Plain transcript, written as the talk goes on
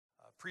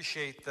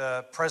Appreciate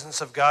the presence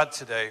of God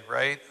today,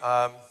 right?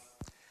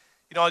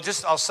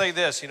 I'll say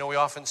this. We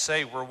often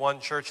say we're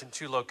one church in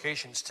two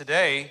locations.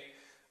 Today,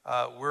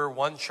 we're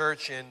one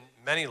church in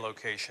many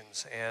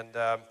locations. And,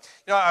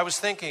 I was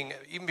thinking,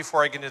 even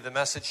before I get into the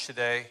message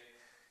today,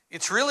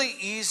 it's really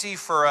easy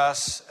for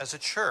us as a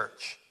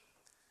church.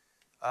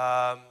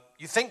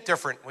 You think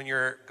different when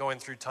you're going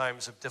through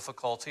times of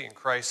difficulty and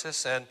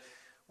crisis. And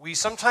we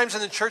sometimes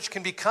in the church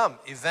can become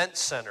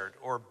event-centered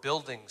or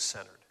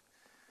building-centered.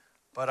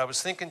 But I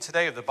was thinking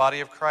today of the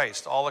body of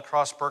Christ all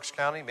across Berks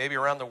County, maybe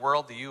around the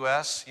world, the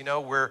U.S.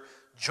 We're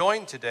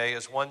joined today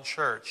as one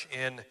church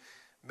in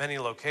many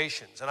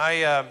locations. And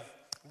I'm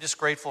just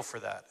grateful for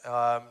that.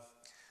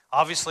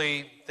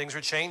 Obviously, things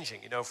are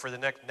changing. For the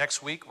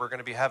next week, we're going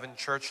to be having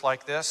church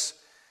like this.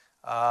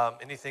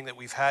 Anything that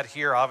we've had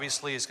here,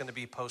 obviously, is going to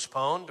be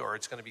postponed or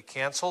it's going to be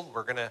canceled.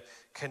 We're going to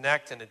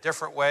connect in a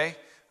different way.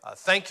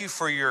 Thank you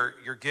for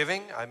your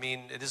giving. I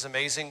mean, it is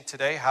amazing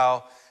today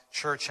how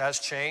church has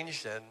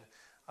changed, and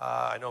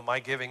I know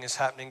my giving is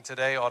happening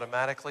today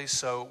automatically,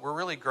 so we're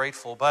really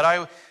grateful.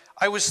 But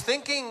I was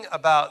thinking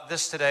about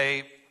this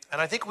today,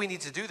 and I think we need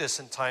to do this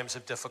in times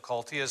of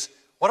difficulty, is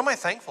what am I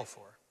thankful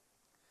for?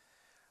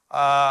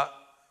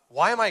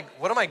 What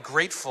am I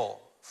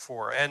grateful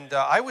for? And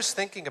I was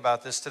thinking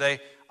about this today.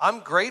 I'm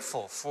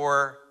grateful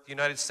for the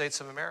United States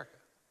of America.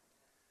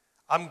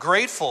 I'm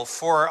grateful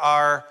for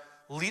our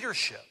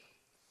leadership.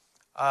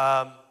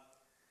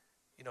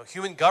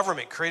 Human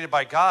government created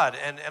by God.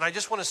 And I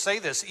just want to say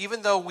this,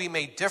 even though we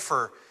may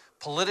differ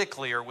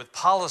politically or with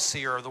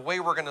policy or the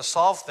way we're going to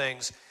solve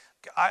things,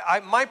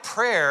 my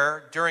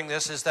prayer during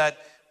this is that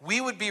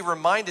we would be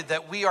reminded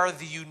that we are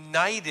the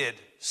United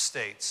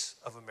States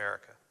of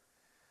America.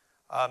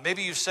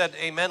 Maybe you've said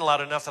amen loud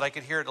enough that I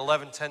could hear it at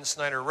 1110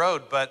 Snyder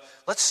Road, but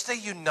let's stay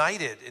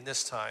united in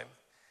this time.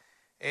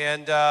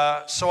 And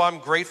so I'm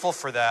grateful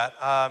for that.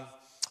 I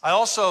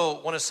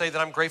also want to say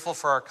that I'm grateful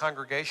for our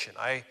congregation.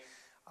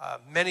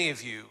 Many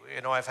of you,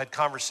 I've had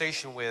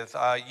conversation with,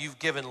 you've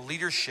given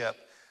leadership.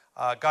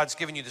 God's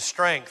given you the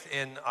strength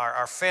in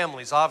our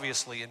families,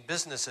 obviously, in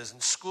businesses,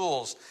 in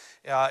schools,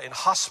 in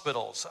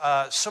hospitals,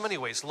 so many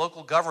ways,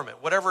 local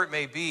government, whatever it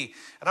may be.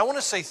 And I want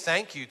to say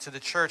thank you to the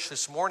church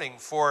this morning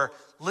for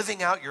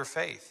living out your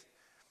faith.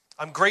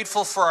 I'm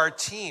grateful for our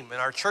team and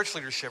our church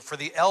leadership, for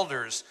the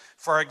elders,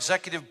 for our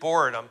executive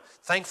board. I'm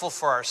thankful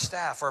for our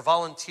staff, our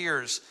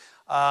volunteers,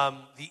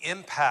 the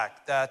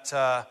impact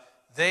that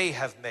they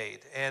have made.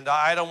 And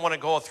I don't want to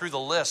go through the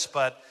list,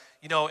 but,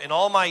 in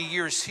all my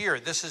years here,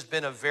 this has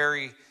been a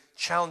very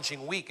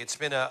challenging week. It's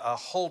been a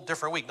whole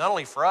different week, not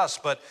only for us,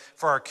 but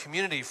for our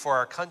community, for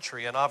our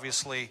country, and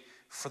obviously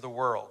for the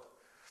world.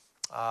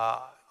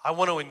 I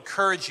want to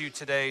encourage you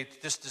today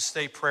just to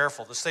stay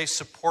prayerful, to stay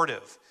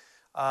supportive.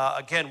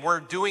 Again,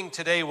 we're doing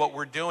today what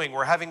we're doing.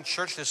 We're having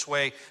church this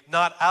way,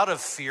 not out of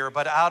fear,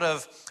 but out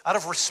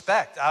of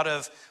respect, out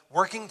of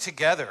working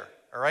together,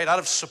 all right, out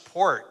of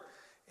support.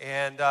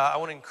 And I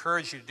want to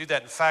encourage you to do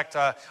that. In fact,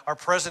 our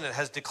president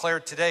has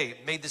declared today,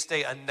 made this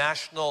day a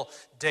national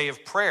day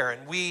of prayer.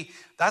 And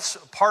that's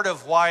part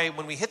of why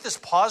when we hit this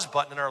pause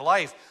button in our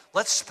life,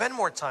 let's spend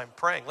more time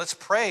praying. Let's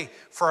pray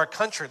for our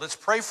country. Let's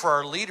pray for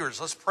our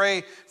leaders. Let's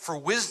pray for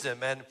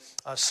wisdom and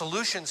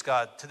solutions,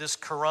 God, to this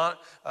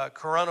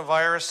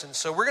coronavirus. And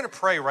so we're going to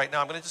pray right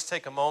now. I'm going to just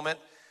take a moment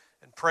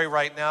and pray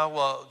right now.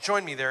 Well,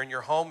 join me there in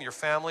your home, your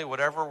family,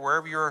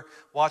 wherever you're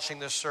watching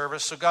this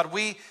service. So God,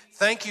 we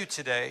thank you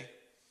today.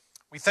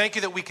 We thank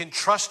you that we can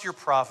trust your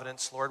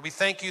providence, Lord. We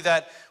thank you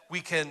that we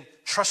can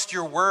trust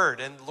your word.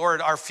 And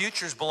Lord, our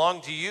futures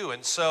belong to you.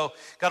 And so,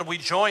 God, we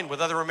join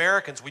with other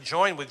Americans. We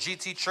join with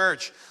GT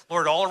Church,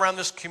 Lord, all around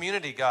this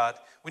community, God.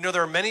 We know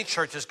there are many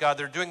churches, God,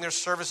 that are doing their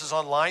services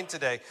online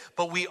today,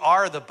 but we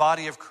are the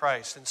body of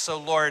Christ. And so,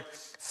 Lord,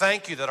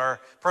 thank you that our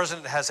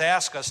president has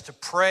asked us to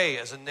pray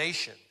as a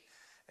nation.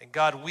 And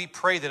God, we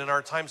pray that in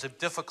our times of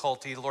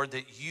difficulty, Lord,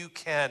 that you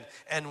can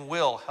and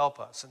will help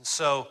us. And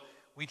so,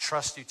 we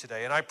trust you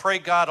today. And I pray,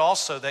 God,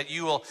 also that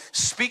you will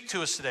speak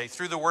to us today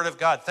through the word of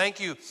God. Thank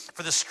you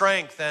for the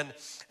strength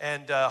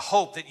and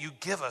hope that you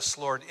give us,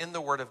 Lord, in the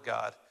word of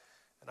God.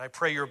 And I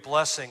pray your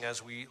blessing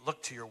as we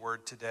look to your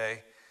word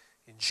today.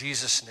 In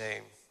Jesus'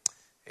 name,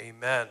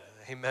 amen.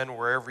 Amen,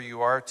 wherever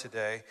you are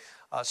today.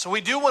 So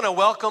we do want to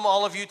welcome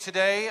all of you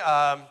today.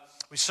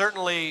 We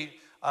certainly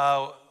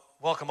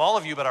welcome all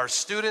of you, but our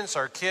students,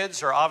 our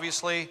kids are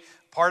obviously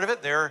part of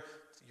it.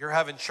 You're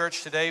having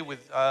church today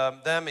with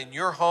them in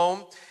your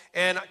home.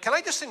 And can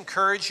I just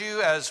encourage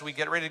you as we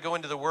get ready to go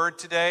into the Word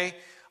today?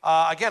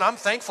 Again, I'm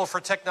thankful for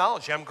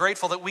technology. I'm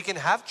grateful that we can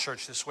have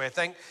church this way. I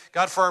thank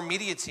God for our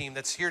media team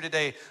that's here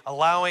today,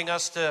 allowing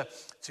us to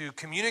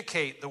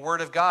communicate the Word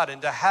of God and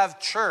to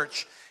have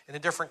church in a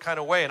different kind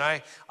of way. And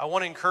I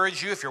want to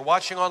encourage you, if you're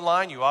watching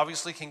online, you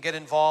obviously can get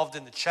involved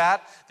in the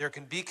chat. There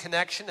can be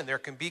connection and there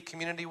can be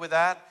community with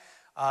that.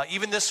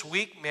 Even this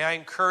week, may I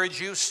encourage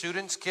you,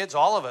 students, kids,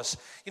 all of us,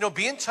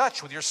 be in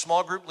touch with your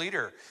small group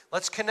leader.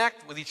 Let's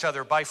connect with each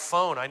other by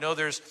phone. I know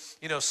there's,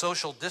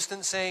 social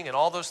distancing and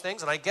all those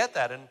things, and I get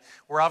that, and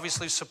we're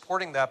obviously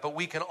supporting that, but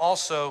we can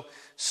also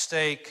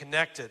stay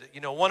connected.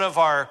 One of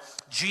our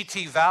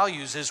GT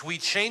values is we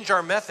change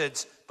our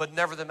methods, but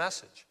never the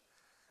message.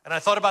 And I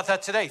thought about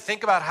that today.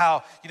 Think about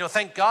how,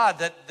 thank God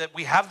that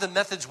we have the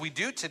methods we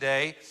do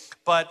today,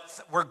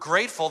 but we're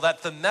grateful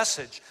that the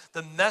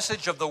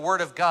message of the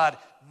Word of God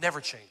never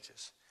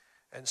changes.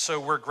 And so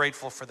we're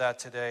grateful for that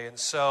today. And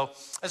so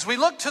as we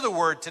look to the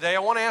Word today, I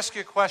want to ask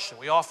you a question.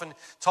 We often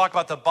talk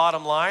about the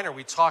bottom line or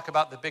we talk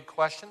about the big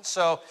questions.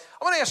 So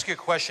I want to ask you a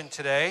question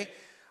today.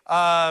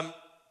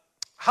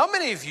 How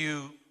many of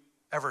you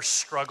ever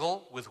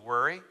struggle with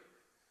worry?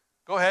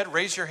 Go ahead,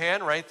 raise your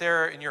hand right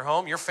there in your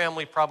home. Your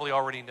family probably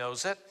already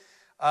knows it.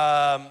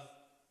 For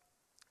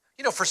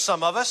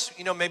some of us,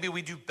 maybe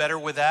we do better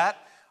with that.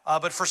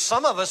 But for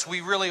some of us,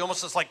 we really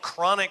almost, it's like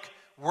chronic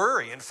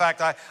worry. In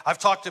fact, I've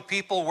talked to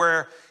people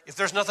where if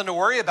there's nothing to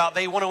worry about,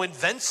 they want to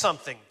invent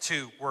something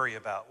to worry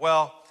about.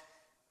 Well,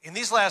 in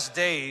these last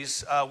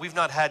days, we've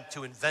not had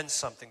to invent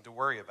something to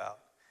worry about.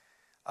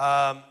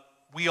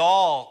 We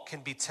all can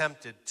be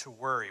tempted to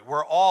worry.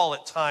 We're all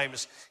at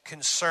times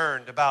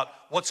concerned about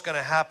what's going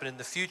to happen in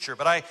the future.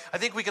 But I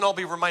think we can all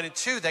be reminded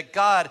too that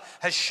God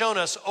has shown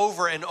us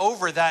over and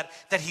over that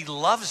He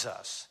loves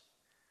us.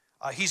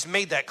 He's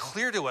made that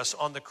clear to us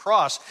on the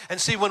cross. And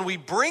see, when we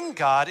bring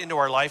God into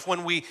our life,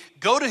 when we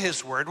go to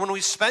His Word, when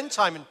we spend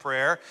time in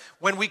prayer,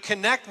 when we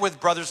connect with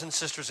brothers and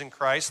sisters in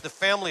Christ, the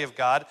family of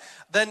God,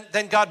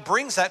 then God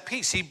brings that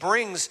peace. He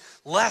brings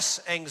less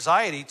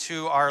anxiety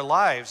to our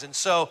lives. And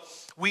so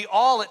we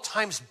all at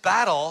times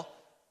battle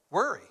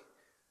worry.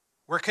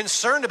 We're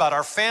concerned about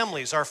our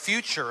families, our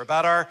future,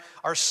 about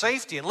our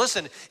safety. And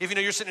listen, if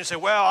you're sitting there and say,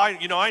 well,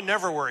 I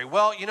never worry.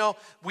 Well,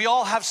 we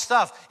all have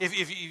stuff.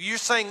 If you're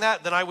saying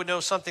that, then I would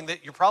know something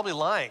that you're probably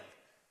lying.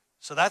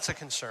 So that's a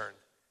concern.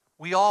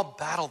 We all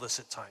battle this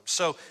at times.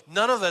 So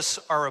none of us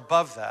are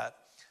above that.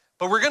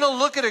 But we're going to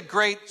look at a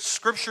great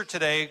scripture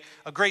today,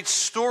 a great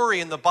story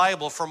in the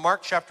Bible from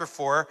Mark chapter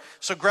 4.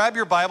 So grab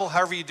your Bible,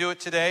 however you do it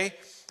today.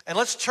 And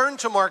let's turn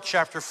to Mark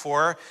chapter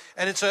 4,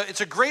 and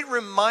it's a great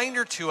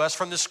reminder to us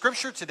from the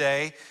scripture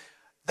today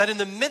that in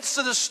the midst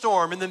of the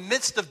storm, in the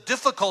midst of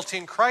difficulty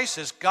and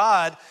crisis,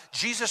 God,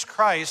 Jesus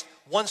Christ,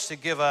 wants to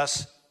give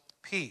us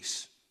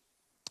peace.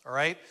 All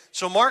right?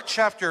 So Mark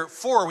chapter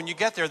 4, when you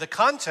get there, the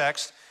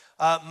context,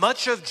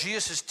 much of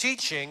Jesus'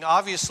 teaching,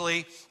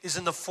 obviously, is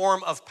in the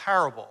form of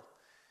parable.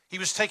 He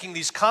was taking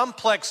these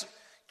complex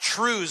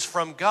truths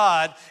from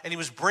God, and He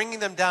was bringing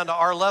them down to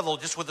our level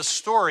just with a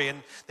story,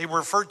 and they were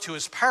referred to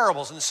as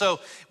parables. And so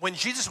when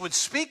Jesus would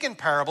speak in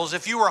parables,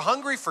 if you were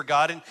hungry for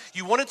God and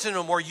you wanted to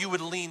know more, you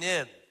would lean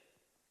in.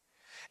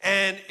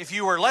 And if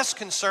you were less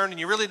concerned and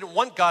you really didn't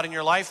want God in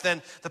your life,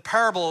 then the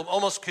parable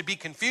almost could be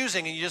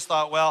confusing, and you just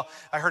thought, well,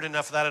 I heard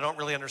enough of that, I don't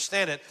really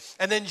understand it.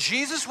 And then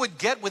Jesus would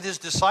get with His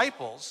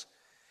disciples,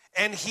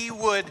 and He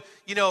would,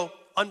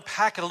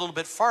 unpack it a little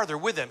bit farther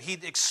with them.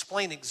 He'd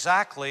explain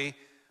exactly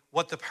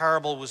what the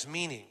parable was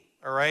meaning,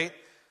 all right?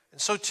 And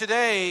so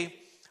today,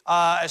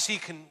 as he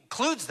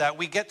concludes that,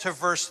 we get to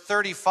verse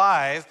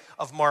 35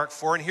 of Mark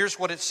 4, and here's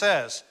what it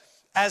says.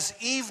 As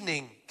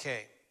evening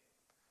came.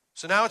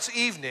 So now it's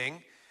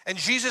evening, and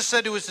Jesus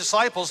said to His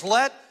disciples,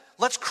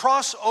 let's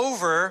cross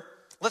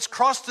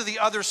to the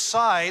other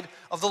side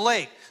of the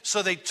lake.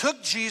 So they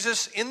took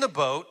Jesus in the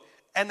boat,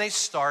 and they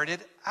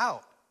started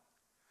out,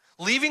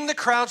 leaving the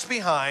crowds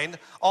behind,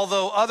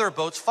 although other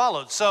boats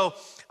followed. So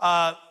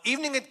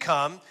evening had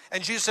come,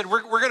 and Jesus said,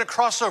 we're going to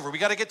cross over. We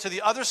got to get to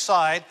the other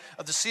side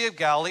of the Sea of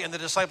Galilee. And the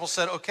disciples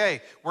said,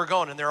 okay, we're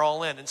going, and they're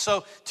all in. And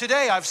so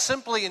today I've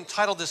simply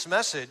entitled this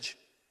message,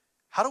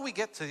 how do we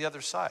get to the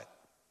other side?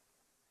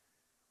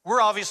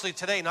 We're obviously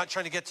today not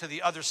trying to get to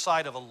the other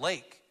side of a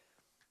lake,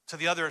 to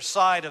the other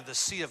side of the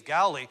Sea of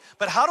Galilee,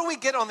 but how do we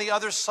get on the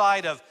other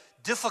side of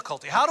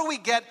difficulty? How do we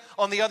get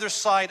on the other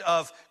side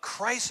of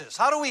crisis?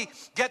 How do we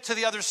get to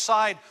the other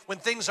side when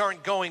things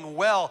aren't going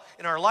well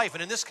in our life?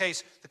 And in this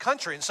case, the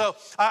country. And so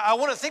I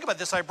want to think about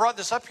this. I brought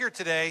this up here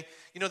today,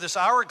 this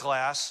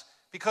hourglass,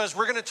 because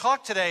we're going to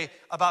talk today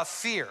about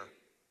fear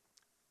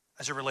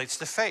as it relates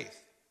to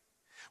faith.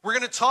 We're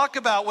going to talk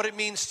about what it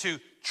means to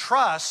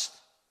trust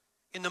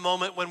in the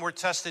moment when we're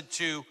tested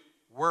to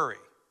worry.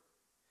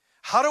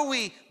 How do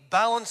we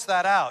balance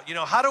that out?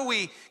 How do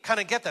we kind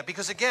of get that?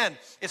 Because again,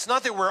 it's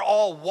not that we're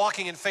all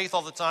walking in faith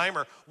all the time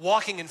or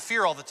walking in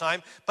fear all the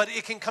time, but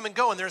it can come and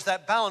go, and there's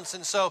that balance.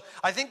 And so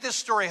I think this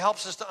story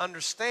helps us to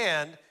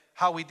understand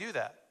how we do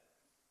that.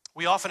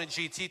 We often at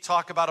GT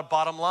talk about a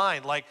bottom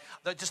line, like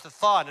just a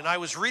thought. And I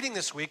was reading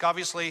this week,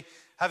 obviously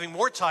having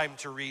more time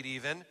to read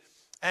even,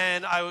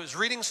 and I was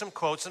reading some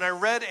quotes, and I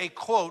read a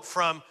quote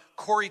from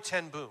Corrie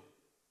ten Boom.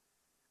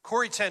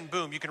 Corrie ten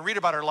Boom, you can read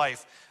about her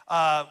life,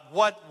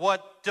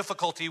 what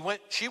difficulty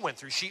she went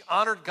through. She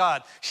honored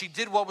God. She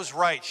did what was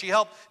right. She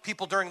helped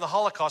people during the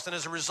Holocaust, and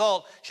as a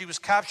result, she was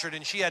captured,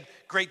 and she had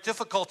great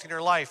difficulty in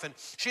her life. And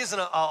she has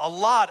a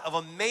lot of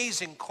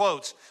amazing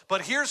quotes,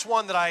 but here's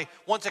one that I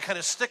want to kind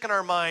of stick in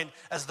our mind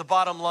as the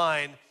bottom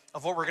line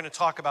of what we're going to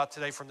talk about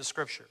today from the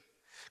scripture.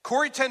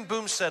 Corrie ten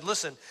Boom said,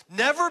 listen,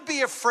 never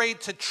be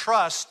afraid to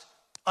trust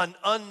an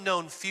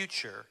unknown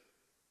future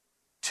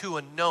to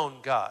a known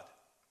God.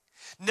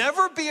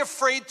 Never be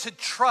afraid to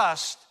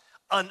trust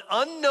an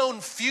unknown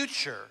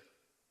future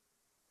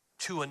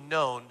to a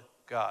known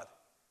God.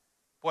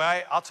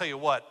 Boy, I'll tell you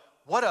what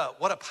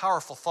a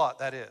powerful thought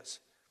that is.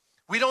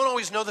 We don't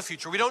always know the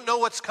future. We don't know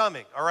what's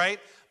coming, all right?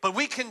 But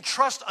we can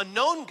trust a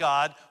known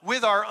God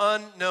with our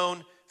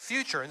unknown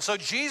future. And so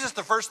Jesus,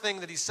 the first thing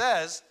that he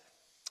says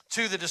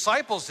to the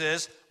disciples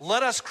is,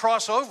 let us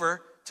cross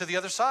over to the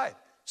other side.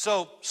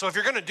 So if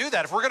you're going to do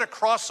that, if we're going to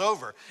cross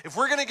over, if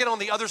we're going to get on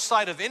the other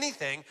side of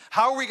anything,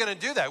 how are we going to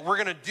do that? We're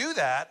going to do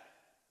that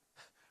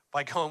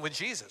by going with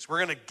Jesus.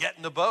 We're going to get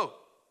in the boat,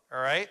 all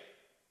right?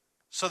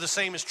 So the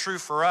same is true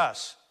for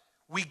us.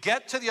 We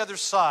get to the other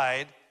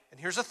side, and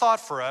here's a thought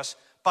for us,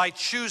 by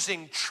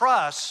choosing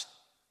trust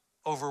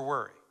over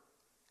worry.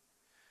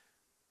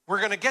 We're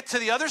going to get to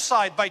the other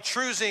side by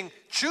choosing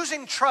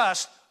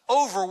trust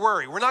over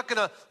worry. We're not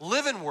going to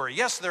live in worry.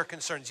 Yes, there are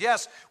concerns.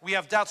 Yes, we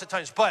have doubts at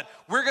times, but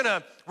we're going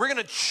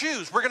to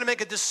choose. We're going to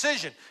make a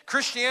decision.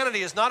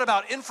 Christianity is not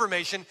about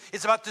information,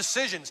 it's about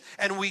decisions,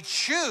 and we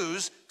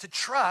choose to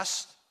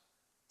trust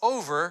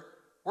over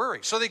worry.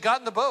 So they got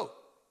in the boat.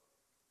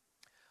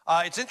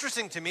 It's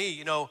interesting to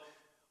me,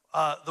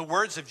 the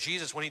words of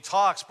Jesus when he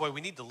talks, boy,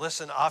 we need to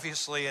listen,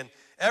 obviously, and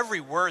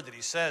every word that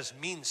he says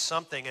means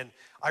something, and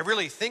I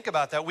really think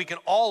about that. We can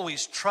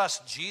always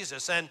trust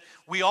Jesus, and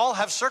we all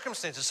have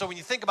circumstances. So when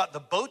you think about the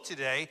boat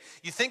today,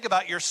 you think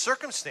about your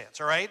circumstance,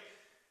 all right?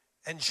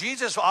 And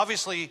Jesus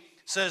obviously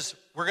says,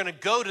 we're going to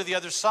go to the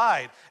other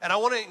side. And I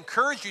want to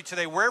encourage you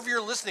today, wherever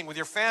you're listening, with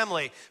your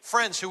family,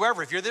 friends,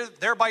 whoever, if you're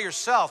there by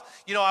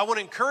yourself, I want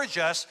to encourage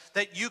us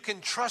that you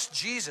can trust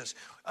Jesus.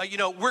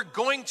 We're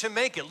going to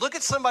make it. Look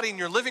at somebody in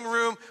your living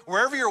room,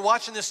 wherever you're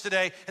watching this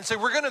today, and say,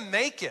 we're going to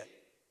make it.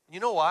 You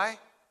know why?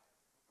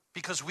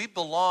 Because we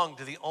belong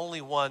to the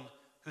only one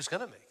who's going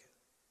to make it.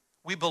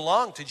 We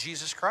belong to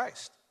Jesus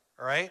Christ,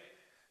 all right?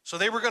 So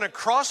they were going to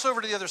cross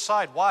over to the other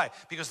side. Why?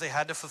 Because they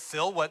had to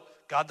fulfill what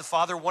God the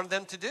Father wanted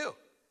them to do.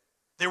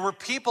 There were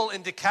people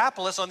in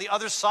Decapolis on the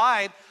other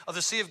side of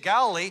the Sea of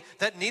Galilee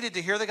that needed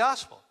to hear the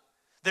gospel.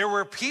 There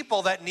were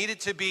people that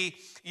needed to be,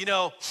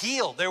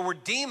 healed. There were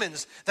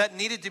demons that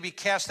needed to be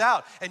cast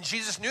out. And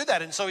Jesus knew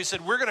that. And so he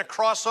said, we're going to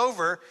cross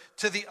over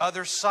to the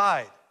other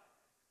side.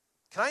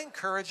 Can I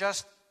encourage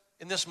us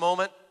in this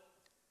moment?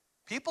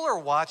 People are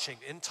watching.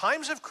 In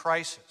times of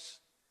crisis,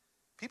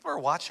 people are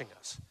watching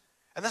us.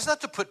 And that's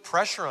not to put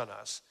pressure on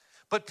us,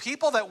 but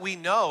people that we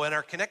know and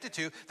are connected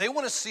to, they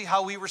want to see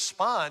how we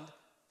respond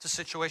to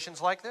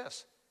situations like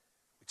this.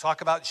 We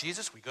talk about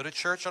Jesus. We go to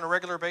church on a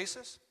regular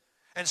basis.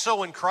 And so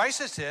when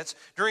crisis hits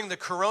during the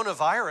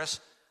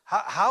coronavirus,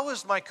 how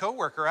is my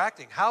coworker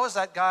acting? How is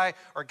that guy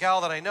or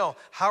gal that I know?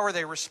 How are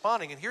they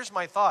responding? And here's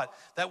my thought,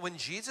 that when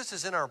Jesus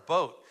is in our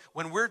boat,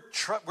 when we're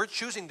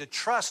choosing to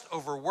trust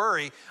over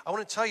worry, I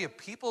want to tell you,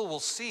 people will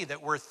see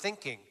that we're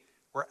thinking,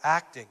 we're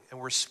acting, and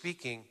we're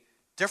speaking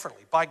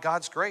differently by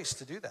God's grace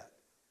to do that.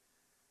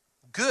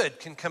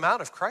 Good can come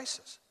out of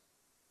crisis.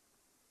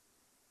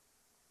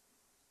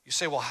 You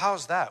say, well,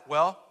 how's that?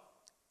 Well,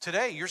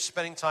 today you're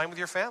spending time with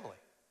your family.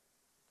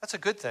 That's a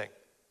good thing.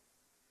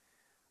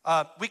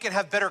 We can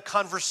have better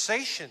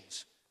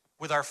conversations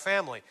with our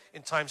family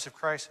in times of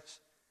crisis.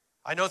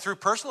 I know through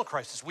personal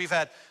crisis, we've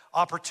had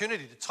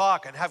opportunity to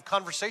talk and have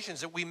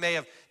conversations that we may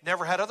have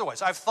never had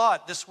otherwise. I've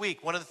thought this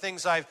week, one of the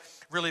things I've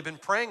really been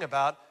praying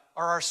about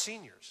are our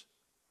seniors.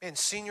 Man,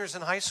 seniors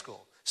in high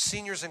school,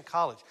 seniors in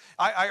college.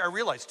 I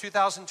realize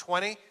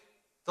 2020,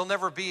 there'll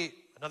never be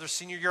another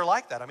senior year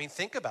like that. I mean,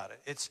 think about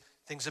it.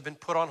 Things have been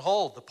put on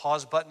hold. The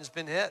pause button has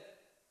been hit.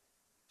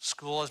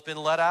 School has been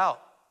let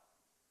out.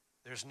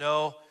 There's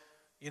no,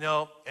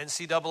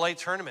 NCAA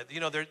tournament.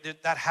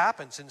 That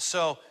happens. And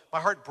so my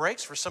heart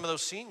breaks for some of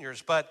those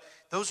seniors, but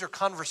those are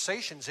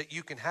conversations that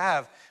you can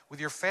have with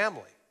your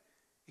family.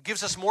 It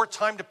gives us more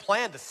time to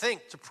plan, to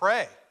think, to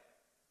pray.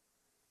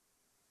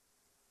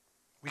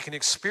 We can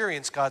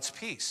experience God's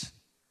peace.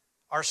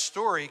 Our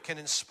story can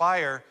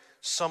inspire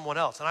someone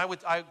else. And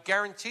I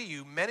guarantee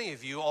you, many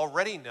of you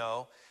already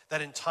know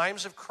that in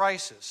times of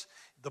crisis,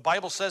 the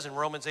Bible says in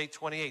Romans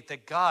 8:28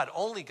 that God,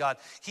 only God,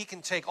 He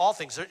can take all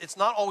things. It's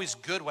not always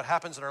good what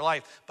happens in our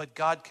life, but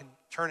God can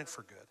turn it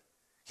for good.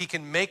 He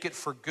can make it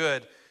for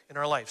good in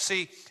our life.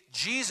 See,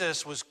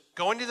 Jesus was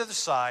going to the other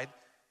side.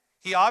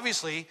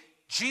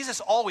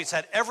 Jesus always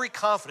had every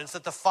confidence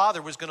that the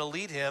Father was going to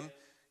lead him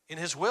in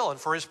His will and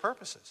for His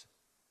purposes.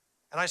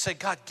 And I say,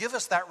 God, give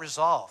us that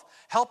resolve.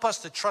 Help us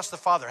to trust the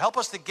Father. Help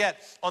us to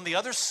get on the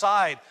other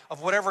side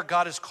of whatever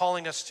God is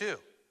calling us to.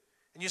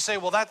 And you say,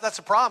 well, that's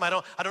a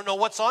problem. I don't know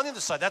what's on the other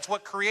side. That's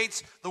what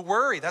creates the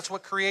worry. That's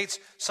what creates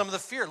some of the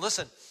fear.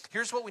 Listen,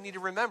 here's what we need to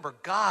remember.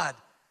 God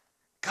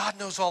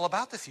knows all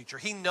about the future.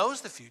 He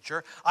knows the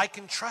future. I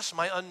can trust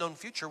my unknown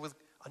future with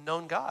a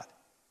known God.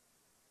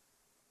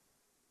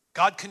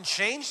 God can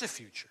change the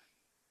future.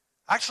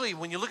 Actually,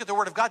 when you look at the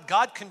Word of God,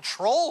 God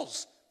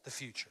controls the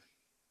future.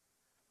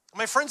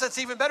 My friends, that's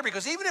even better,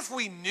 because even if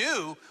we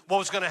knew what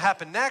was going to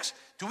happen next,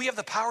 do we have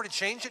the power to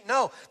change it?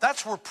 No.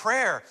 That's where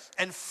prayer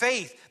and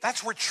faith,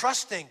 that's where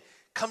trusting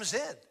comes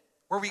in,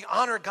 where we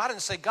honor God and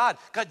say, God,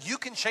 you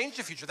can change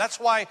the future. That's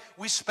why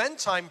we spend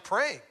time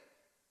praying.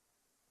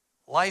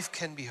 Life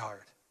can be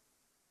hard.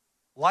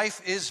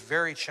 Life is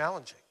very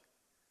challenging.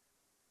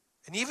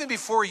 And even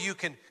before you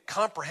can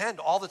comprehend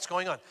all that's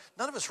going on,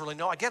 none of us really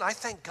know. Again, I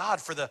thank God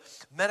for the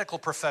medical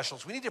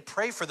professionals. We need to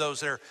pray for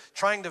those that are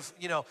trying to,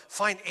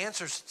 find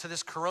answers to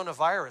this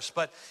coronavirus.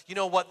 But you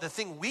know what? The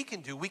thing we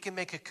can do, we can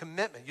make a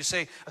commitment. You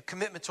say, a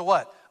commitment to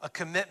what? A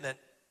commitment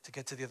to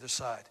get to the other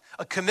side.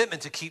 A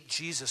commitment to keep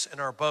Jesus in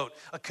our boat.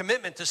 A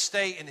commitment to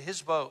stay in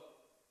his boat.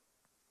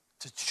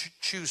 To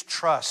choose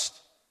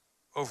trust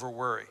over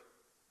worry.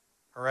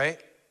 All right?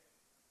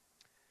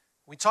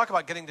 When we talk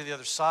about getting to the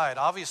other side,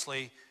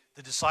 obviously,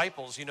 the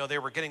disciples, they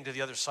were getting to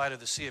the other side of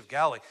the Sea of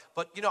Galilee.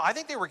 But, I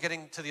think they were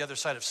getting to the other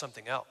side of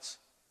something else.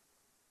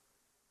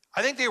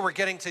 I think they were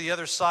getting to the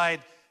other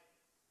side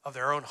of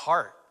their own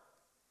heart.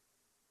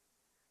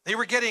 They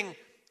were getting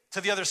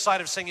to the other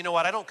side of saying, you know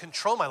what, I don't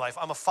control my life.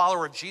 I'm a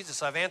follower of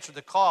Jesus. I've answered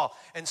the call.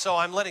 And so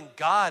I'm letting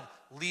God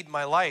lead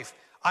my life.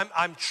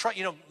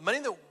 Many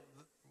of the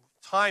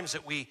times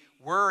that we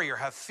worry or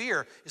have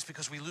fear is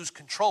because we lose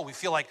control. We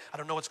feel like, I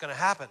don't know what's going to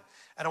happen.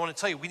 And I want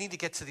to tell you, we need to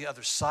get to the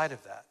other side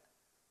of that.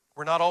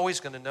 We're not always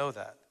going to know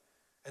that.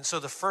 And so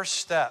the first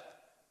step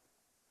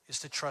is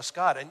to trust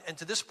God. And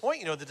to this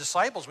point, the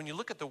disciples, when you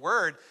look at the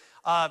word,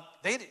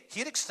 he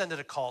had extended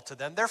a call to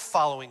them. They're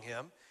following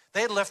him. They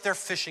had left their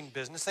fishing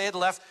business. They had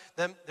left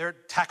their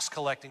tax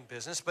collecting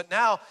business. But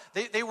now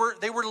they were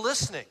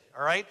listening,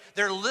 all right?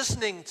 They're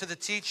listening to the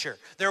teacher.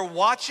 They're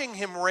watching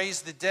him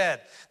raise the dead.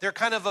 They're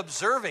kind of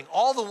observing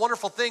all the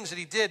wonderful things that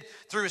he did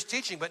through his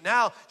teaching. But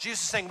now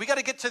Jesus is saying, we got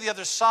to get to the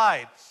other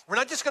side. We're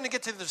not just going to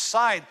get to the other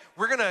side.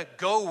 We're going to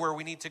go where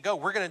we need to go.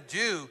 We're going to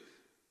do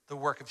the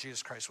work of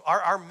Jesus Christ.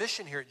 Our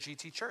mission here at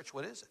GT Church,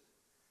 what is it?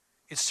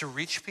 It's to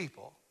reach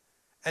people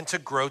and to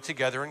grow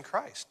together in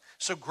Christ.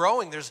 So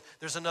growing,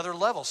 there's another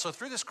level. So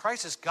through this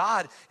crisis,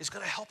 God is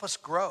going to help us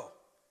grow.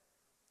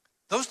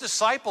 Those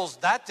disciples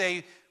that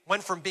day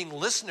went from being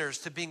listeners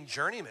to being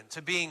journeymen,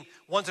 to being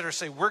ones that are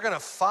saying, we're going to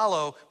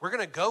follow, we're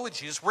going to go with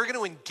Jesus, we're going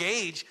to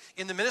engage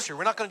in the ministry.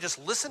 We're not going to just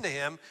listen to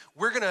him,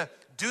 we're going to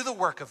do the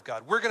work of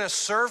God. We're going to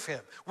serve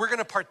him. We're going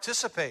to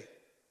participate.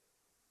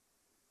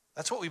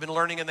 That's what we've been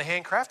learning in the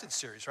Handcrafted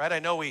series, right? I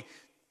know we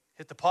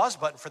hit the pause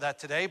button for that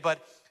today,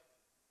 but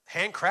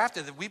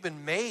handcrafted, that we've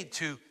been made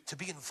to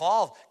be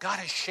involved. God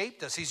has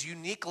shaped us. He's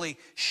uniquely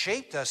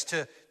shaped us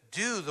to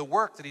do the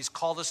work that he's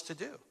called us to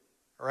do,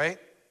 all right?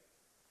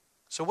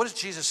 So what is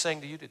Jesus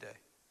saying to you today?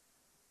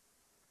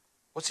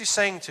 What's he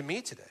saying to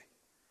me today?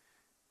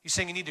 He's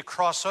saying you need to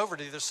cross over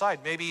to the other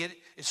side. Maybe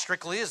it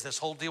strictly is this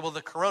whole deal with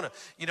the corona.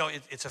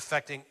 It's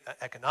affecting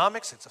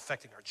economics. It's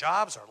affecting our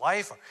jobs, our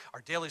life,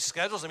 our daily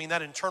schedules. I mean,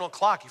 that internal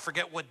clock, you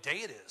forget what day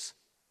it is.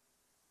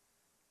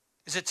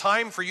 Is it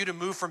time for you to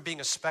move from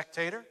being a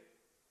spectator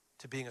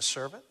to being a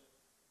servant?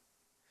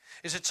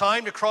 Is it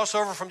time to cross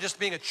over from just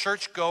being a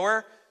church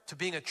goer to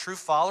being a true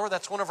follower?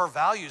 That's one of our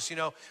values.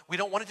 We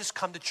don't want to just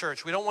come to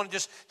church. We don't want to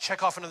just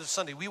check off another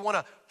Sunday. We want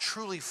to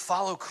truly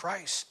follow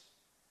Christ.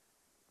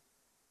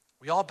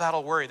 We all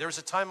battle worry. There was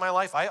a time in my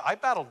life I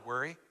battled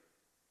worry.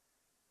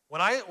 When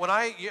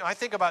I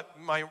think about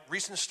my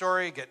recent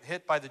story, getting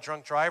hit by the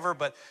drunk driver,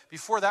 but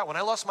before that, when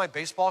I lost my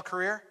baseball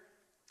career,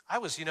 I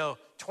was,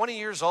 20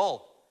 years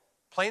old.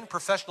 Playing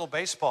professional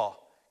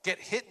baseball, get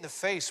hit in the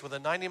face with a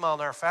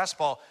 90-mile-an-hour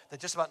fastball that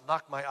just about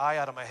knocked my eye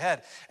out of my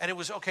head. And it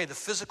was, okay, the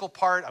physical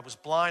part, I was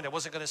blind, I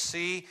wasn't going to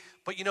see.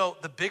 But,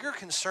 the bigger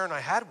concern I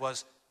had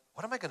was,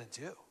 what am I going to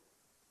do?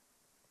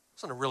 I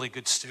wasn't a really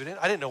good student.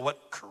 I didn't know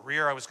what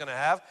career I was going to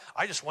have.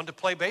 I just wanted to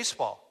play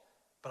baseball.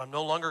 But I'm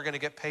no longer going to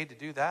get paid to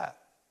do that.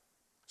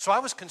 So I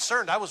was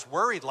concerned. I was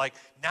worried, like,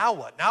 now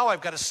what? Now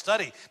I've got to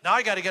study. Now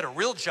I got to get a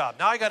real job.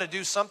 Now I got to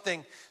do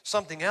something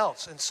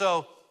else. And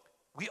so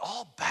we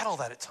all battle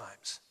that at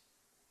times.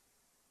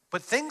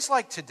 But things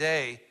like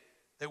today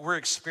that we're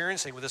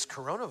experiencing with this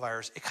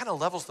coronavirus, it kind of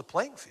levels the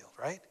playing field,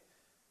 right?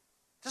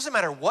 It doesn't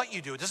matter what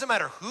you do. It doesn't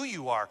matter who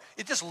you are.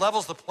 It just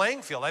levels the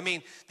playing field. I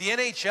mean, the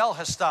NHL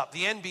has stopped.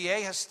 The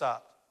NBA has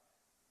stopped.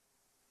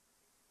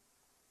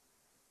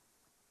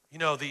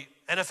 The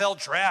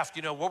NFL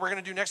draft, what we're going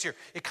to do next year.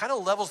 It kind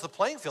of levels the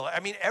playing field. I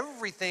mean,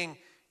 everything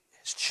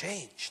has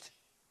changed.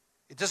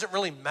 It doesn't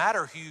really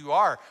matter who you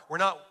are. We're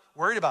not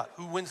worried about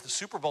who wins the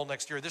Super Bowl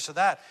next year, this or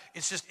that.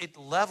 It's just, it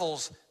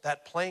levels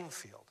that playing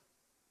field.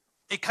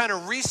 It kind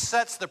of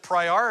resets the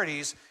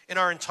priorities in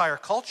our entire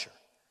culture.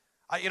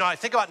 I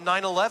think about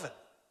 9/11.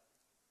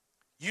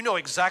 You know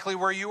exactly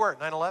where you were at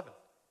 9/11.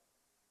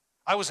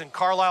 I was in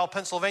Carlisle,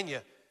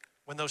 Pennsylvania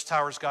when those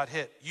towers got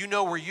hit. You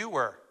know where you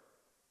were.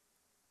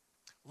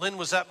 Lynn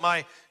was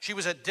she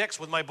was at Dick's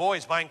with my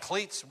boys buying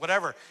cleats,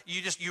 whatever.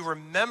 You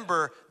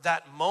remember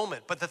that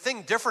moment. But the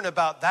thing different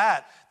about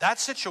that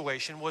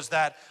situation was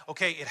that,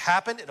 okay, it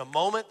happened in a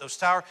moment, those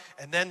towers,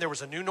 and then there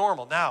was a new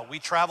normal. Now, we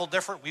travel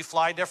different, we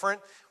fly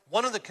different.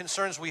 One of the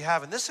concerns we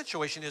have in this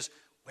situation is,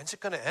 when's it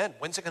going to end?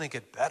 When's it going to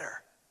get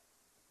better?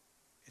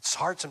 It's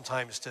hard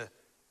sometimes to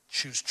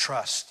choose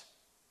trust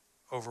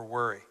over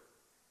worry.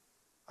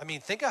 I mean,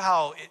 think of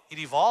how it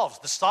evolves.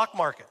 The stock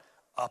market,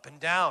 up and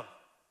down.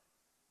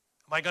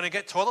 Am I going to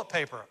get toilet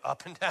paper?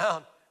 Up and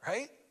down,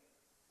 right?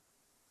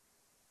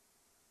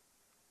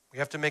 We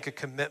have to make a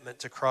commitment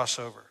to cross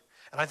over.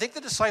 And I think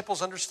the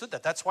disciples understood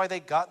that. That's why they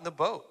got in the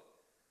boat.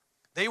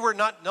 They were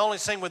not only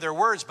saying with their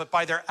words, but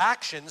by their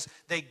actions,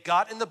 they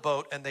got in the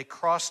boat and they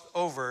crossed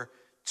over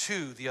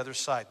to the other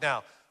side.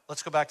 Now,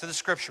 let's go back to the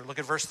scripture. Look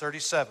at verse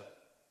 37.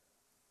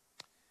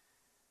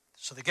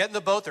 So they get in the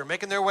boat, they're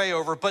making their way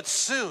over, but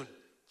soon,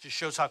 just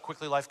shows how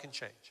quickly life can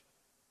change.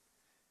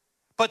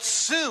 But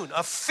soon,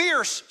 a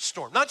fierce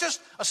storm, not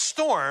just a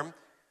storm,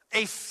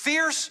 a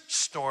fierce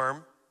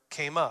storm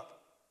came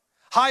up.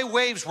 High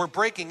waves were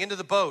breaking into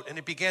the boat, and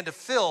it began to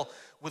fill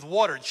with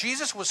water.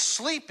 Jesus was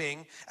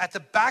sleeping at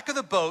the back of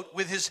the boat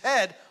with his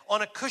head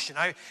on a cushion.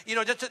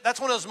 That's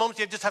one of those moments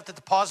you just have to hit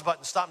the pause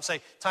button, stop and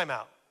say, time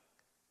out.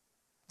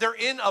 They're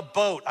in a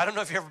boat. I don't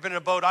know if you've ever been in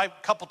a boat. A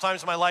couple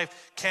times in my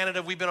life,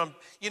 Canada, we've been on,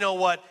 you know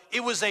what?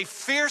 It was a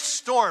fierce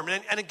storm.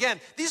 And again,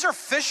 these are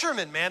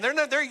fishermen, man.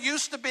 They're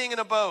used to being in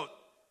a boat.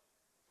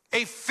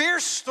 A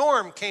fierce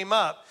storm came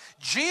up.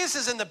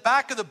 Jesus is in the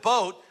back of the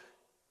boat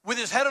with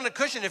his head on a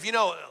cushion. If you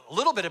know a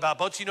little bit about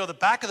boats, you know the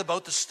back of the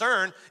boat, the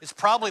stern, is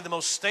probably the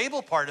most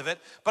stable part of it.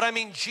 But I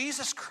mean,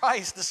 Jesus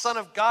Christ, the Son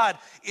of God,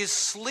 is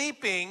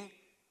sleeping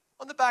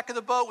on the back of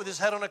the boat with his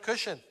head on a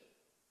cushion.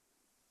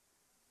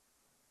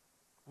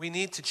 We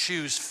need to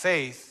choose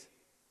faith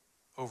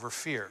over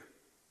fear.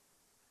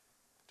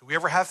 Do we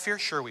ever have fear?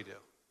 Sure we do.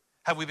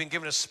 Have we been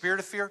given a spirit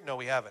of fear? No,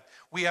 we haven't.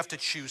 We have to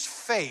choose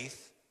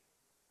faith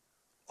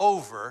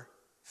over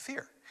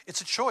fear.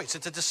 It's a choice.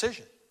 It's a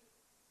decision.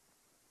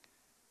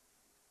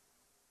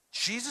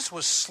 Jesus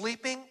was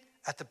sleeping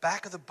at the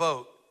back of the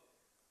boat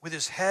with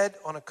his head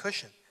on a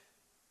cushion.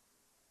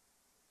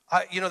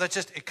 That's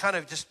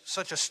just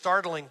such a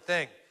startling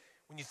thing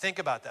when you think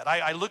about that.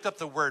 I looked up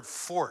the word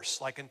force,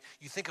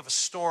 you think of a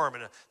storm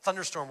and a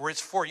thunderstorm where it's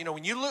force.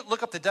 When you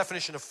look up the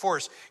definition of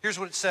force, here's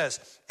what it says: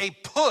 a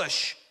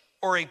push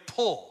or a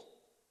pull.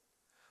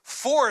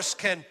 Force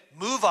can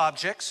move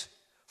objects.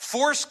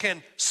 Force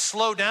can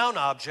slow down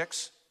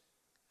objects.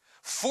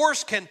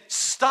 Force can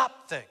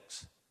stop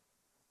things.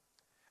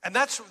 And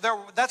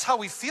that's how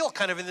we feel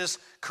kind of in this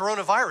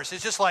coronavirus.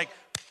 It's just like,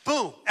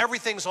 boom,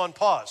 everything's on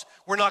pause.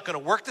 We're not going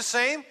to work the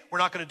same. We're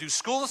not going to do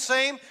school the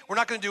same. We're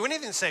not going to do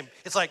anything the same.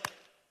 It's like,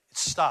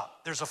 it's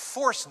stopped. There's a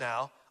force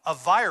now, a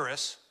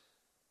virus,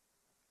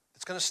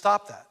 that's going to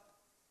stop that.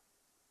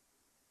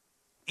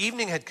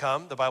 Evening had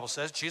come, the Bible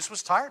says. Jesus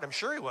was tired. I'm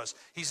sure he was.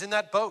 He's in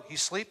that boat.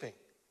 He's sleeping.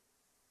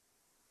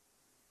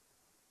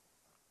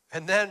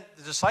 And then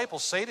the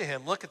disciples say to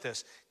him, look at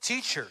this,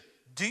 teacher,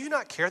 do you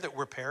not care that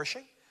we're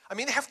perishing? I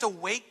mean, they have to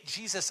wake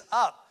Jesus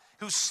up,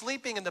 who's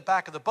sleeping in the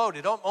back of the boat.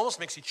 It almost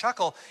makes you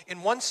chuckle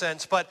in one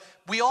sense, but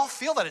we all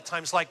feel that at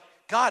times, like,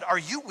 God, are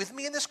you with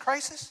me in this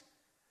crisis?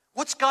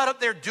 What's God up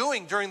there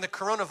doing during the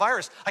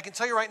coronavirus? I can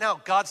tell you right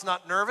now, God's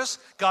not nervous.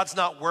 God's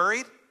not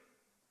worried.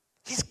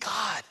 He's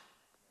God.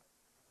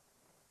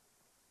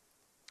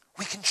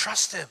 We can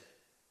trust him.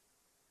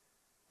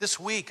 This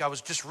week, I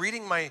was just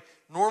reading my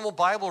normal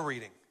Bible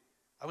reading.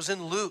 I was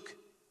in Luke.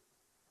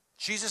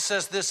 Jesus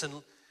says this in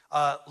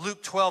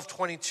Luke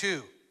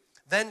 12:22.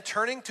 Then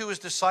turning to his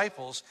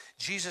disciples,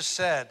 Jesus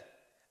said,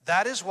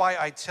 that is why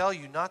I tell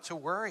you not to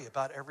worry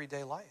about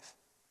everyday life.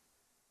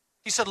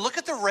 He said, look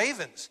at the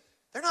ravens.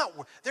 They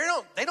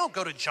don't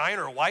go to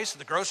Giant or Weiss at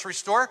the grocery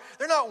store.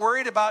 They're not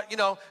worried about,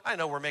 I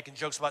know we're making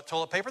jokes about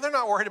toilet paper. They're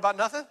not worried about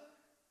nothing.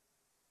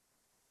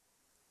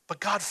 But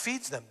God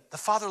feeds them. The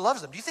Father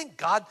loves them. Do you think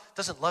God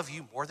doesn't love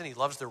you more than he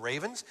loves the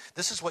ravens?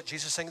 This is what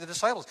Jesus is saying to the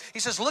disciples. He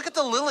says, look at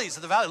the lilies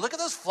of the valley. Look at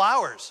those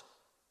flowers.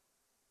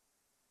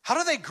 How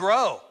do they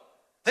grow?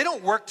 They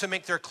don't work to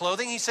make their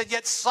clothing. He said,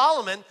 yet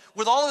Solomon,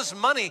 with all his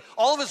money,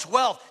 all of his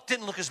wealth,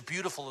 didn't look as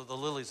beautiful as the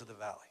lilies of the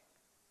valley.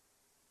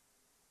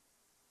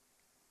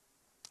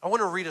 I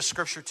want to read a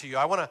scripture to you.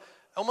 I want to,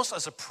 almost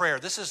as a prayer.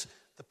 This is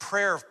the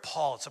prayer of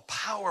Paul. It's a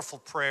powerful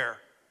prayer.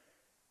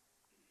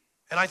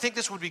 And I think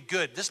this would be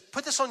good.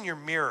 Put this on your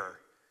mirror.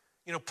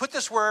 Put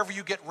this wherever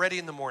you get ready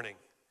in the morning.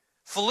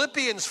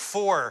 Philippians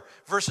 4,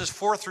 verses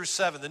 4 through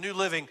 7, the New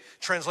Living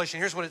Translation.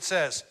 Here's what it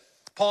says.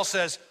 Paul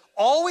says,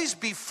 always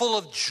be full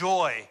of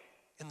joy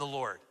in the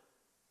Lord.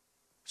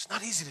 It's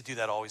not easy to do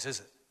that always, is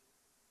it?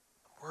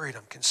 I'm worried,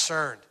 I'm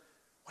concerned.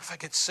 What if I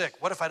get sick?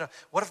 What if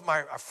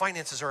our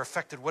finances are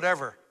affected?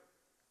 Whatever.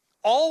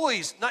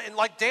 Always, and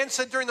like Dan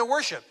said during the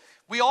worship,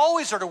 we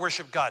always are to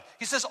worship God.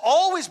 He says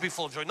always be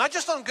full of joy, not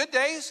just on good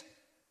days,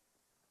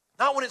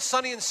 not when it's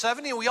sunny and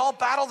 70, and we all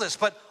battle this,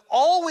 but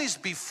always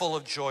be full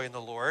of joy in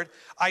the Lord.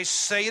 I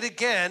say it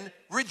again,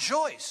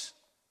 rejoice.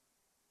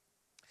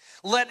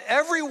 Let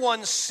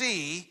everyone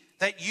see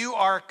that you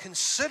are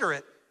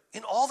considerate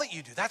in all that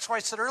you do. That's why I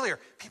said earlier,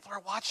 people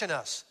are watching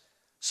us.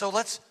 So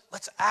let's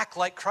act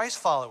like Christ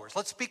followers.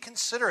 Let's be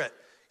considerate.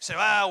 You say,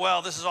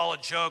 well, this is all a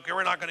joke.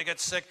 We're not going to get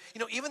sick.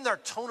 Even our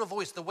tone of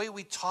voice, the way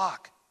we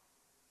talk.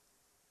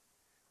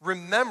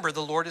 Remember,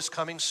 the Lord is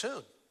coming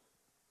soon.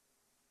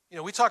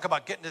 We talk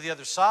about getting to the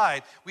other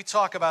side. We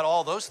talk about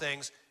all those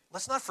things.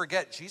 Let's not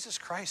forget, Jesus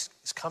Christ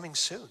is coming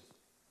soon.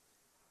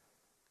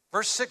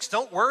 Verse 6,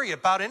 don't worry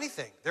about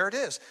anything. There it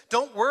is.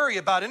 Don't worry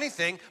about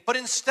anything, but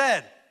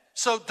instead.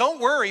 So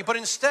don't worry, but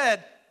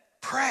instead,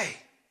 pray.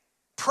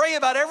 Pray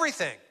about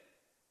everything.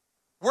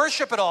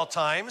 Worship at all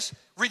times,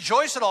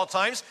 rejoice at all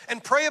times,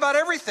 and pray about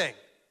everything.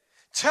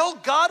 Tell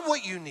God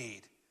what you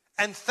need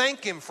and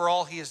thank Him for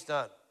all He has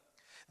done.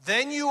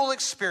 Then you will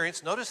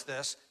experience, notice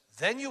this,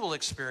 then you will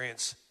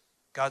experience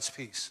God's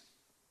peace,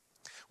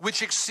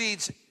 which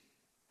exceeds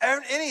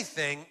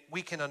anything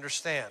we can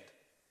understand.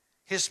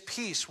 His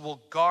peace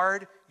will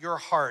guard your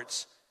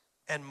hearts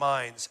and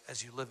minds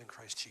as you live in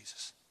Christ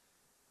Jesus.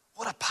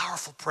 What a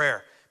powerful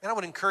prayer. And I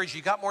would encourage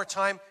you got more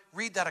time,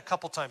 read that a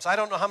couple times. I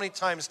don't know how many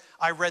times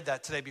I read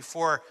that today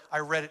before I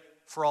read it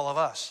for all of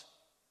us.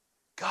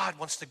 God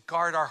wants to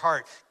guard our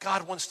heart.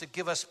 God wants to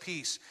give us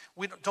peace.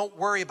 We don't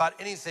worry about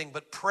anything,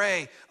 but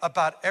pray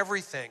about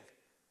everything.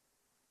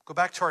 Go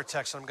back to our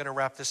text, and I'm going to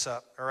wrap this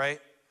up, all right?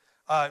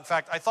 In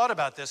fact, I thought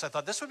about this. I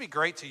thought this would be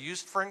great to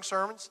use for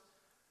sermons.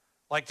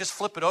 Like, just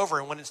flip it over,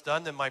 and when it's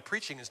done, then my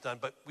preaching is done.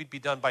 But we'd be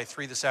done by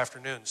 3 this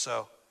afternoon,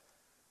 so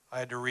I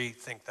had to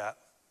rethink that.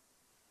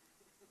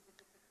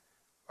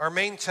 Our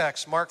main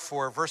text, Mark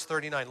 4, verse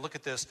 39. Look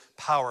at this,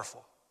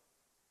 powerful.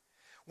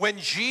 When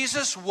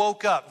Jesus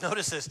woke up,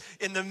 notice this,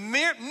 in the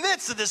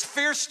midst of this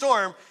fierce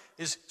storm,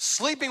 is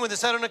sleeping with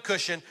his head on a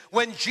cushion.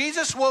 When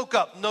Jesus woke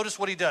up, notice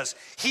what he does.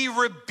 He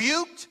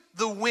rebuked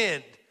the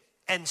wind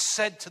and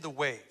said to the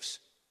waves,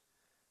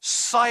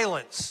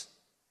 silence,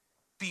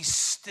 be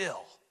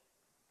still.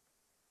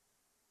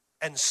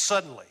 And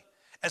suddenly,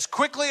 as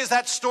quickly as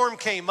that storm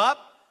came up,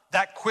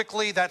 that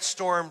quickly that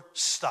storm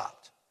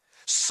stopped.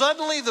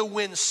 Suddenly the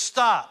wind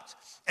stopped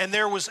and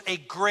there was a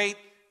great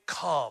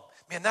calm.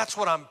 Man, that's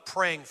what I'm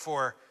praying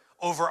for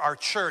over our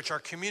church, our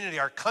community,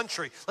 our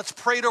country. Let's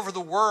pray it over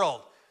the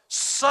world.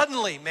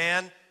 Suddenly,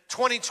 man,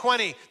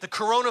 2020, the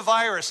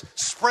coronavirus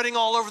spreading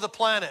all over the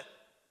planet.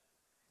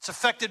 It's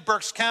affected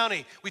Berks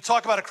County. We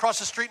talk about across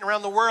the street and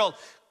around the world.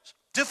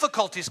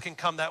 Difficulties can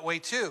come that way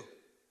too.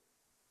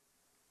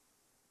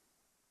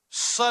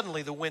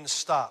 Suddenly the wind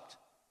stopped.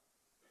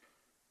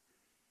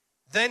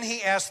 Then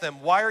he asked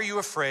them, why are you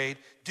afraid?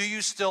 Do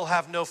you still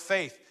have no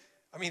faith?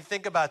 I mean,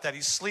 think about that.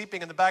 He's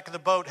sleeping in the back of the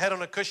boat, head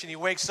on a cushion. He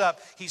wakes up.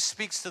 He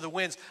speaks to the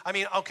winds. I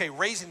mean, okay,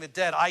 raising the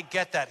dead, I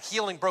get that.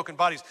 Healing broken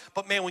bodies.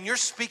 But man, when you're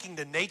speaking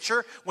to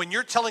nature, when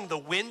you're telling the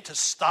wind to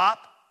stop,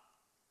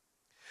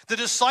 the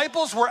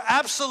disciples were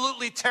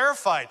absolutely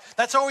terrified.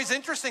 That's always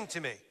interesting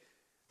to me.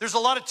 There's a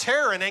lot of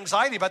terror and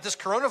anxiety about this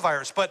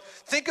coronavirus. But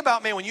think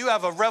about, man, when you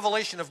have a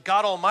revelation of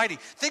God Almighty.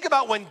 Think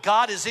about when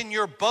God is in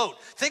your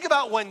boat. Think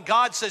about when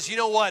God says, you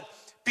know what?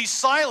 Be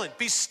silent,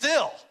 be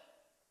still.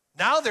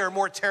 Now they're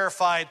more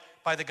terrified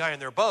by the guy in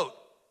their boat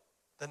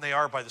than they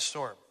are by the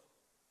storm.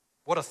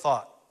 What a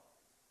thought.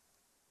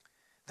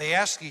 They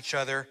ask each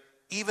other,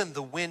 even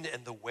the wind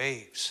and the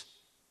waves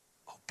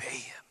obey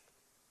him.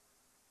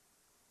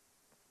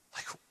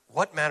 Like,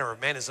 what manner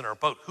of man is in our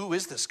boat? Who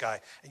is this guy?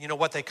 And you know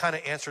what? They kind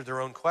of answered their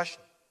own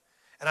question.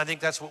 And I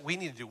think that's what we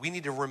need to do. We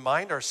need to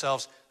remind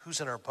ourselves who's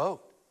in our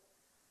boat.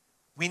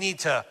 We need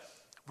to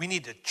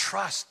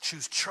trust,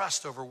 choose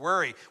trust over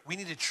worry. We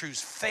need to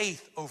choose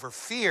faith over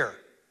fear.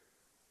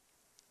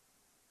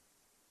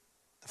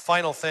 The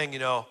final thing,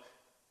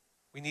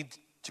 we need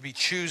to be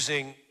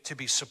choosing to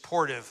be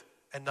supportive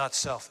and not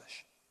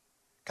selfish.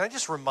 Can I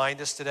just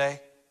remind us today?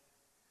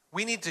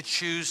 We need to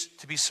choose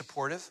to be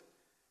supportive.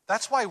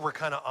 That's why we're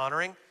kind of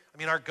honoring. I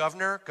mean, our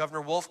Governor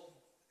Wolf,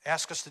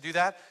 asked us to do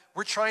that.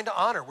 We're trying to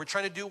honor. We're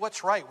trying to do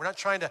what's right. We're not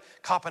trying to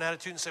cop an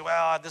attitude and say,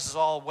 well, this is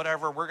all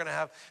whatever we're going to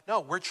have. No,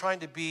 we're trying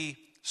to be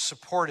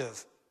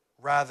supportive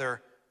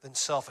rather than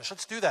selfish.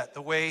 Let's do that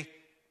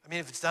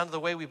if it's down to the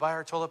way we buy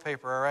our toilet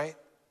paper, all right?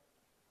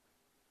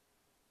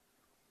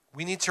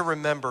 We need to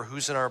remember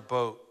who's in our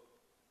boat.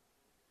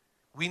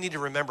 We need to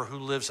remember who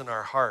lives in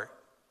our heart.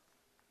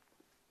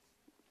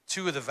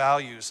 Two of the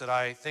values that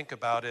I think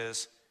about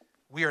is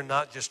we are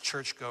not just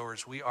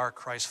churchgoers, we are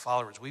Christ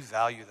followers. We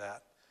value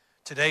that.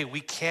 Today, we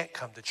can't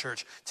come to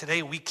church.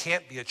 Today, we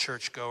can't be a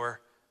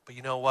churchgoer, but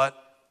you know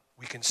what?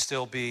 We can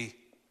still be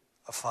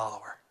a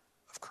follower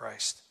of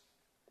Christ.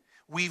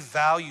 We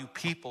value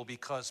people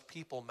because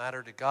people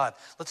matter to God.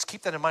 Let's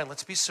keep that in mind.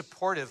 Let's be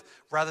supportive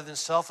rather than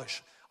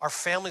selfish. Our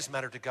families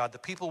matter to God. The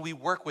people we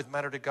work with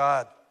matter to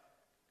God.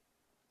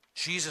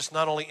 Jesus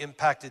not only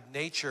impacted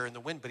nature and the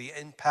wind, but he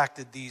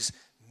impacted these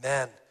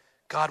men.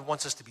 God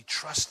wants us to be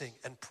trusting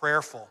and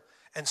prayerful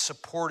and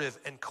supportive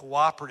and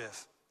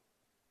cooperative.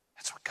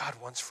 That's what God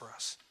wants for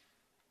us.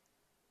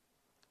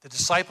 The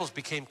disciples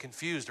became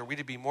confused. Are we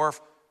to be more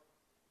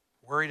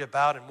worried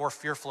about and more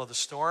fearful of the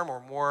storm or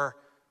more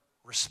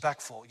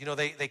respectful? You know,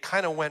 they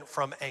kind of went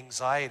from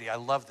anxiety. I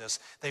love this.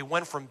 They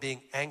went from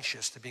being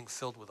anxious to being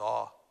filled with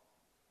awe.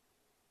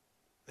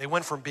 They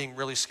went from being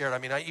really scared. I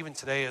mean, even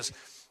today as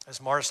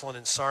Marcelin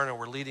and Sarna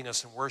were leading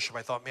us in worship,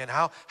 I thought, man,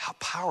 how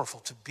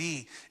powerful to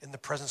be in the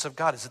presence of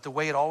God. Is it the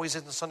way it always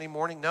is on Sunday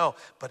morning? No,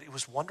 but it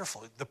was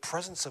wonderful. The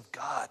presence of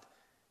God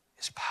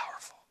is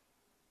powerful.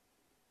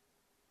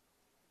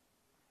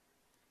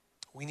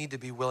 We need to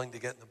be willing to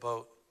get in the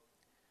boat.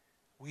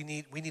 We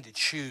need to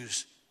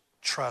choose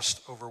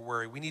trust over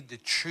worry. We need to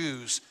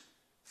choose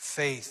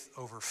faith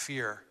over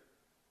fear.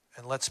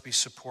 And let's be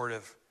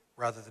supportive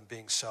rather than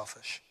being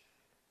selfish.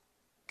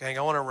 Gang,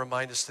 I want to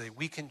remind us today,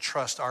 we can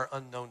trust our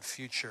unknown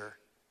future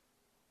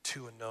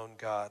to a known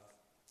God.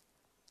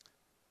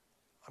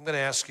 I'm going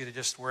to ask you to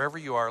just, wherever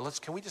you are,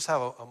 can we just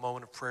have a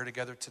moment of prayer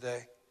together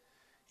today?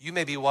 You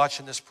may be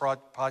watching this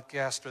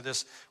podcast or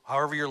this,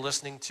 however you're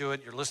listening to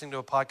it. You're listening to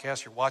a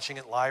podcast, you're watching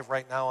it live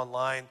right now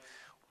online.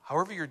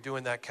 However you're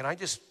doing that, can I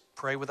just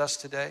pray with us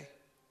today?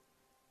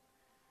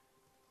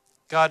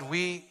 God,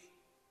 we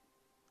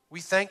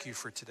thank you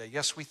for today.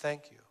 Yes, we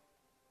thank you.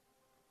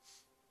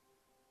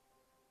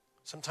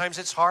 Sometimes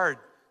it's hard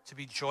to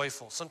be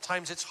joyful.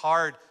 Sometimes it's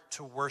hard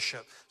to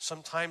worship.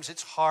 Sometimes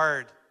it's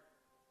hard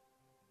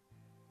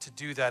to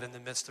do that in the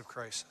midst of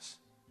crisis.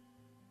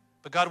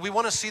 But God, we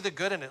want to see the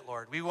good in it,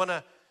 Lord. We want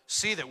to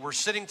see that we're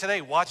sitting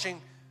today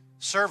watching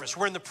service.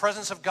 We're in the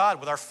presence of God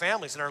with our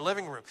families in our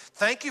living room.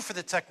 Thank you for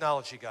the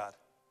technology, God.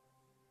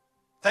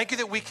 Thank you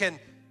that we can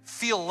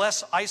feel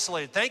less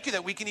isolated. Thank you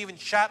that we can even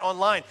chat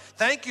online.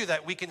 Thank you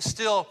that we can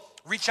still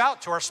reach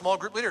out to our small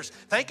group leaders.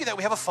 Thank you that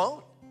we have a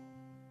phone.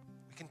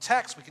 We can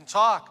text, we can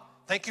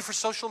talk. Thank you for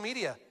social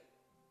media.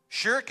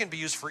 Sure, it can be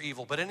used for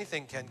evil, but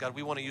anything can, God.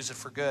 We want to use it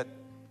for good.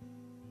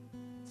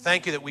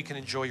 Thank you that we can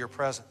enjoy your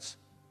presence.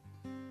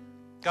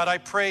 God, I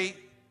pray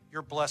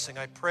your blessing.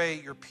 I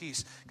pray your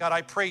peace. God,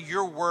 I pray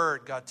your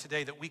word, God,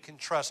 today that we can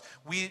trust.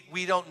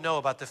 We don't know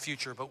about the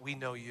future, but we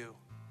know you.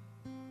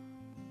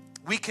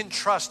 We can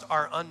trust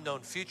our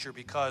unknown future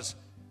because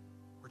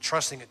we're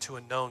trusting it to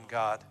a known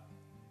God.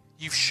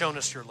 You've shown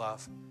us your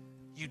love.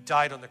 You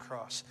died on the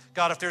cross.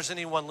 God, if there's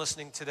anyone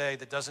listening today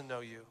that doesn't know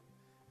you,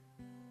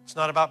 it's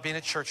not about being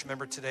a church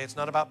member today. It's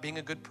not about being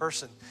a good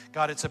person.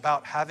 God, it's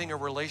about having a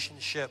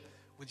relationship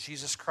with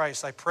Jesus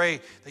Christ. I pray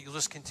that you'll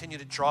just continue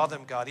to draw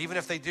them, God. Even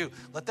if they do,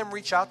 let them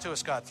reach out to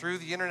us, God, through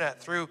the internet,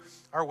 through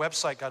our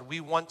website, God. We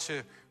want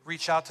to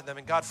reach out to them.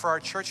 And God, for our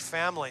church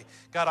family,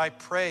 God, I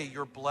pray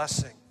your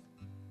blessing.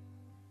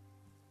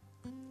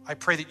 I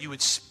pray that you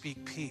would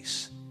speak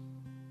peace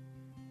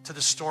to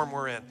the storm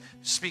we're in.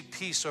 Speak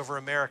peace over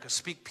America.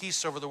 Speak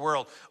peace over the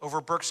world, over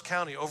Berks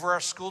County, over our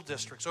school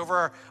districts,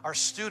 over our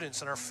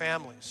students and our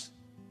families.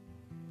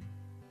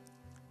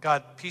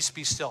 God, peace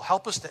be still.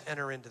 Help us to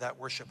enter into that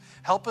worship.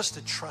 Help us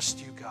to trust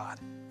you, God.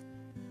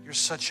 You're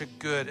such a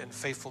good and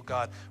faithful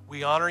God.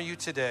 We honor you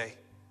today.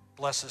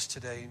 Bless us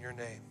today in your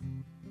name.